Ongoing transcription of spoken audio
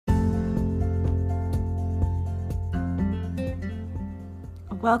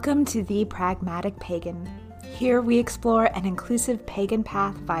Welcome to The Pragmatic Pagan. Here we explore an inclusive pagan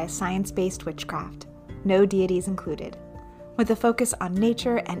path via science-based witchcraft, no deities included. With a focus on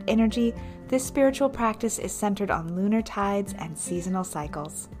nature and energy, this spiritual practice is centered on lunar tides and seasonal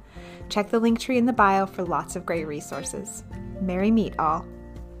cycles. Check the link tree in the bio for lots of great resources. Merry meet all.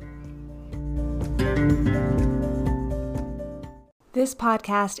 This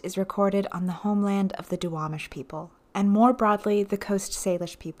podcast is recorded on the homeland of the Duwamish people, and more broadly, the Coast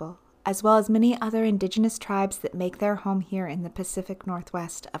Salish people, as well as many other indigenous tribes that make their home here in the Pacific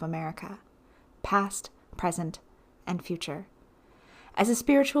Northwest of America, past, present, and future. As a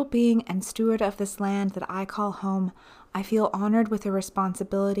spiritual being and steward of this land that I call home, I feel honored with the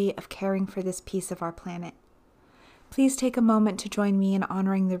responsibility of caring for this piece of our planet. Please take a moment to join me in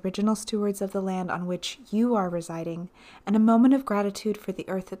honoring the original stewards of the land on which you are residing, and a moment of gratitude for the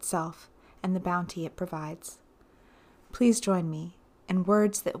earth itself and the bounty it provides. Please join me in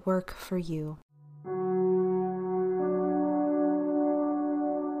words that work for you.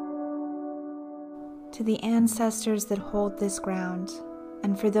 To the ancestors that hold this ground,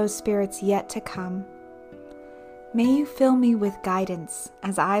 and for those spirits yet to come, may you fill me with guidance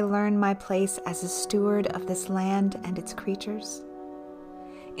as I learn my place as a steward of this land and its creatures.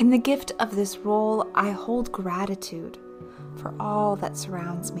 In the gift of this role, I hold gratitude for all that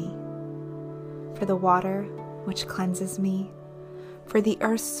surrounds me, for the water which cleanses me, for the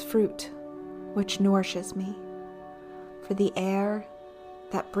earth's fruit which nourishes me, for the air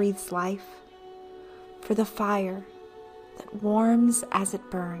that breathes life, for the fire that warms as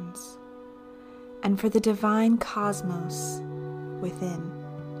it burns, and for the divine cosmos within.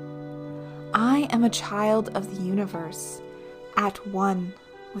 I am a child of the universe, at one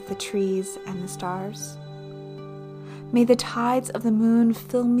with the trees and the stars. May the tides of the moon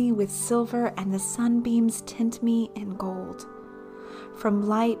fill me with silver and the sunbeams tint me in gold. From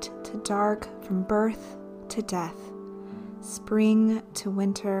light to dark, from birth to death, spring to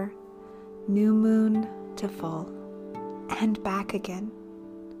winter, new moon to full, and back again.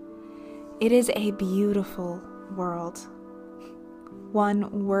 It is a beautiful world,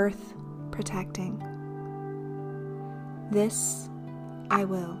 one worth protecting. This I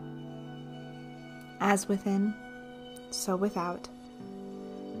will. As within, so without.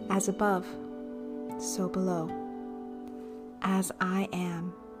 As above, so below. As I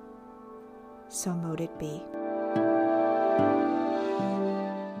am, so mote it be.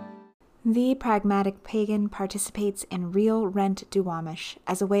 The Pragmatic Pagan participates in Real Rent Duwamish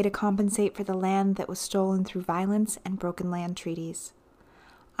as a way to compensate for the land that was stolen through violence and broken land treaties.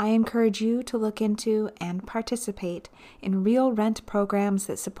 I encourage you to look into and participate in real rent programs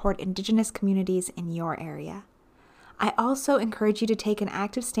that support Indigenous communities in your area. I also encourage you to take an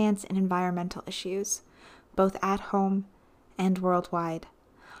active stance in environmental issues, both at home and worldwide.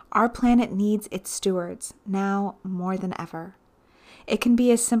 Our planet needs its stewards, now more than ever. It can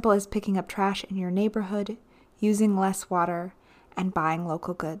be as simple as picking up trash in your neighborhood, using less water, and buying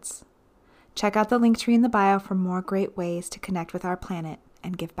local goods. Check out the link tree in the bio for more great ways to connect with our planet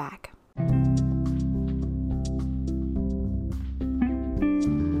and give back.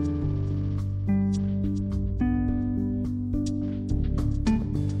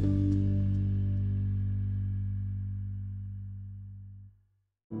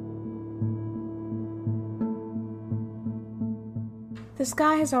 The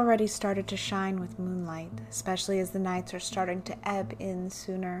sky has already started to shine with moonlight, especially as the nights are starting to ebb in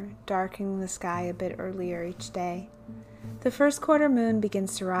sooner, darkening the sky a bit earlier each day. The first quarter moon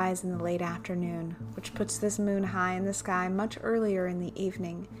begins to rise in the late afternoon, which puts this moon high in the sky much earlier in the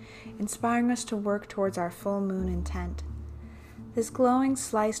evening, inspiring us to work towards our full moon intent. This glowing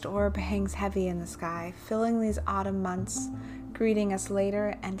sliced orb hangs heavy in the sky, filling these autumn months, greeting us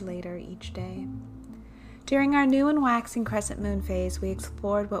later and later each day. During our new and waxing crescent moon phase, we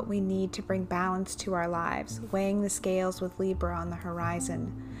explored what we need to bring balance to our lives, weighing the scales with Libra on the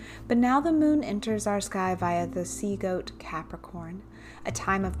horizon. But now the moon enters our sky via the sea goat Capricorn, a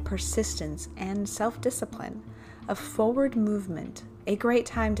time of persistence and self-discipline, of forward movement, a great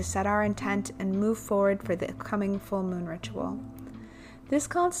time to set our intent and move forward for the coming full moon ritual. This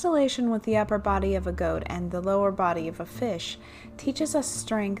constellation with the upper body of a goat and the lower body of a fish teaches us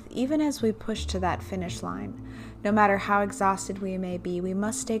strength even as we push to that finish line. No matter how exhausted we may be, we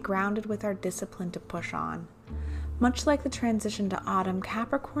must stay grounded with our discipline to push on. Much like the transition to autumn,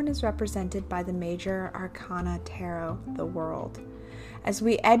 Capricorn is represented by the major arcana tarot, the world. As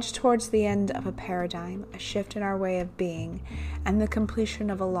we edge towards the end of a paradigm, a shift in our way of being, and the completion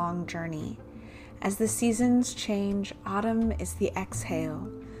of a long journey. As the seasons change, autumn is the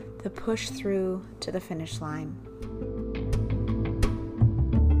exhale, the push through to the finish line.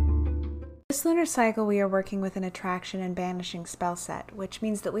 This lunar cycle, we are working with an attraction and banishing spell set, which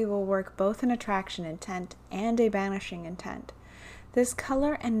means that we will work both an attraction intent and a banishing intent. This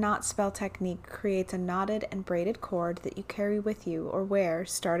color and knot spell technique creates a knotted and braided cord that you carry with you or wear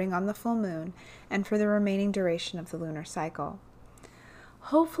starting on the full moon and for the remaining duration of the lunar cycle.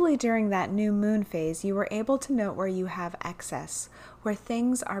 Hopefully during that new moon phase, you were able to note where you have excess, where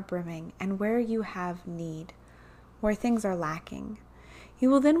things are brimming, and where you have need, where things are lacking. You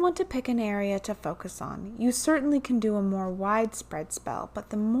will then want to pick an area to focus on. You certainly can do a more widespread spell,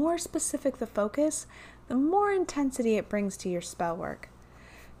 but the more specific the focus, the more intensity it brings to your spell work.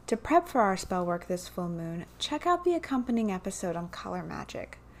 To prep for our spell work this full moon, check out the accompanying episode on color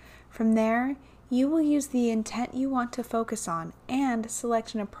magic. From there, you will use the intent you want to focus on and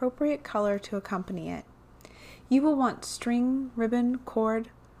select an appropriate color to accompany it. You will want string, ribbon, cord,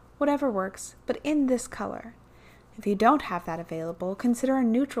 whatever works, but in this color. If you don't have that available, consider a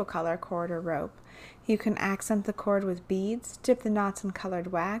neutral color cord or rope. You can accent the cord with beads, dip the knots in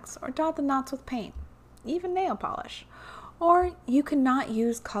colored wax, or dot the knots with paint, even nail polish. Or you can not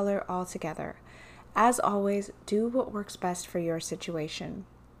use color altogether. As always, do what works best for your situation.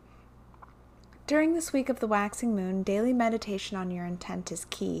 During this week of the waxing moon, daily meditation on your intent is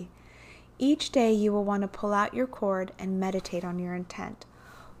key. Each day you will want to pull out your cord and meditate on your intent,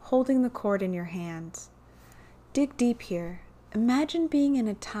 holding the cord in your hands. Dig deep here. Imagine being in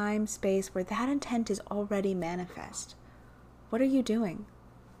a time, space where that intent is already manifest. What are you doing?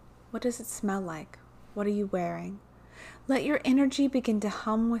 What does it smell like? What are you wearing? Let your energy begin to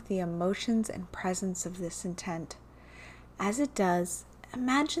hum with the emotions and presence of this intent. As it does,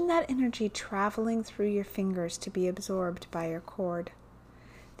 imagine that energy traveling through your fingers to be absorbed by your cord.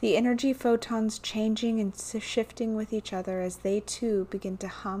 The energy photons changing and shifting with each other as they too begin to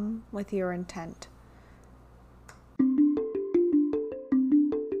hum with your intent.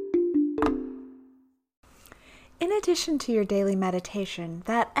 In addition to your daily meditation,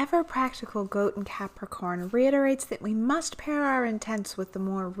 that ever-practical goat in Capricorn reiterates that we must pair our intents with the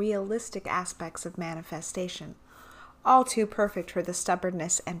more realistic aspects of manifestation. All too perfect for the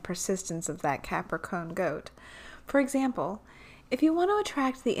stubbornness and persistence of that Capricorn goat. For example, if you want to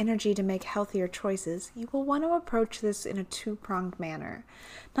attract the energy to make healthier choices, you will want to approach this in a two-pronged manner.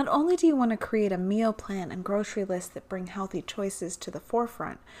 Not only do you want to create a meal plan and grocery list that bring healthy choices to the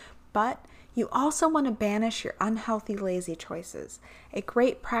forefront, but you also want to banish your unhealthy, lazy choices. A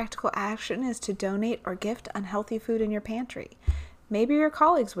great practical action is to donate or gift unhealthy food in your pantry. Maybe your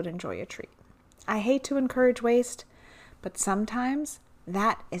colleagues would enjoy a treat. I hate to encourage waste, but sometimes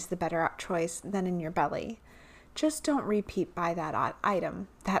that is the better choice than in your belly. Just don't repeat buy that item.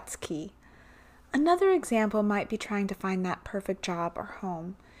 That's key. Another example might be trying to find that perfect job or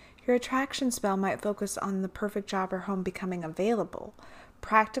home. Your attraction spell might focus on the perfect job or home becoming available.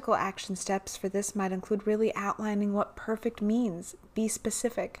 Practical action steps for this might include really outlining what perfect means. Be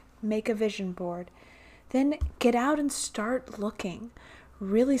specific. Make a vision board. Then get out and start looking.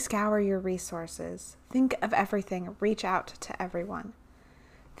 Really scour your resources. Think of everything. Reach out to everyone.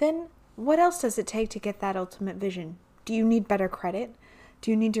 Then, what else does it take to get that ultimate vision? Do you need better credit? Do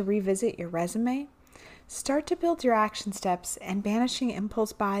you need to revisit your resume? Start to build your action steps and banishing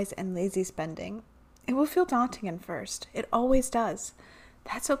impulse buys and lazy spending. It will feel daunting at first. It always does.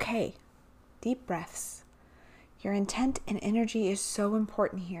 That's okay. Deep breaths. Your intent and energy is so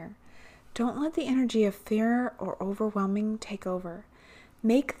important here. Don't let the energy of fear or overwhelming take over.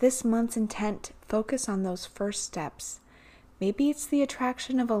 Make this month's intent focus on those first steps. Maybe it's the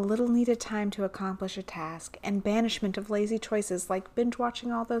attraction of a little needed time to accomplish a task and banishment of lazy choices like binge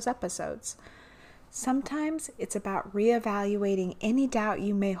watching all those episodes. Sometimes it's about reevaluating any doubt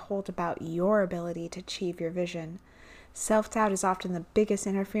you may hold about your ability to achieve your vision. Self-doubt is often the biggest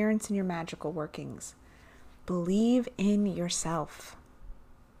interference in your magical workings. Believe in yourself.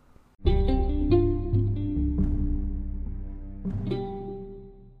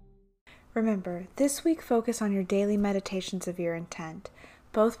 Remember, this week focus on your daily meditations of your intent,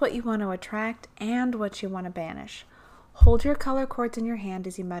 both what you want to attract and what you want to banish. Hold your color cords in your hand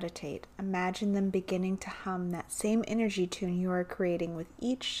as you meditate. Imagine them beginning to hum that same energy tune you are creating with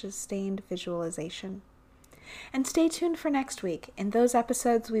each sustained visualization. And stay tuned for next week. In those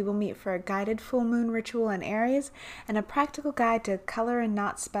episodes, we will meet for a guided full moon ritual in Aries and a practical guide to color and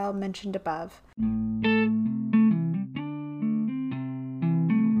knot spell mentioned above.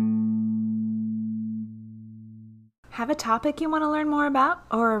 Have a topic you want to learn more about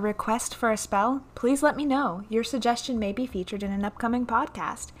or a request for a spell? Please let me know. Your suggestion may be featured in an upcoming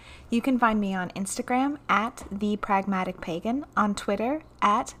podcast. You can find me on Instagram at @ThePragmaticPagan, on Twitter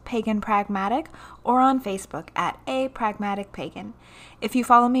at PaganPragmatic, or on Facebook at @APragmaticPagan. If you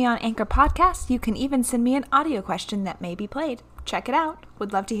follow me on Anchor Podcasts, you can even send me an audio question that may be played. Check it out.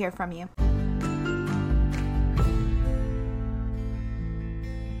 Would love to hear from you.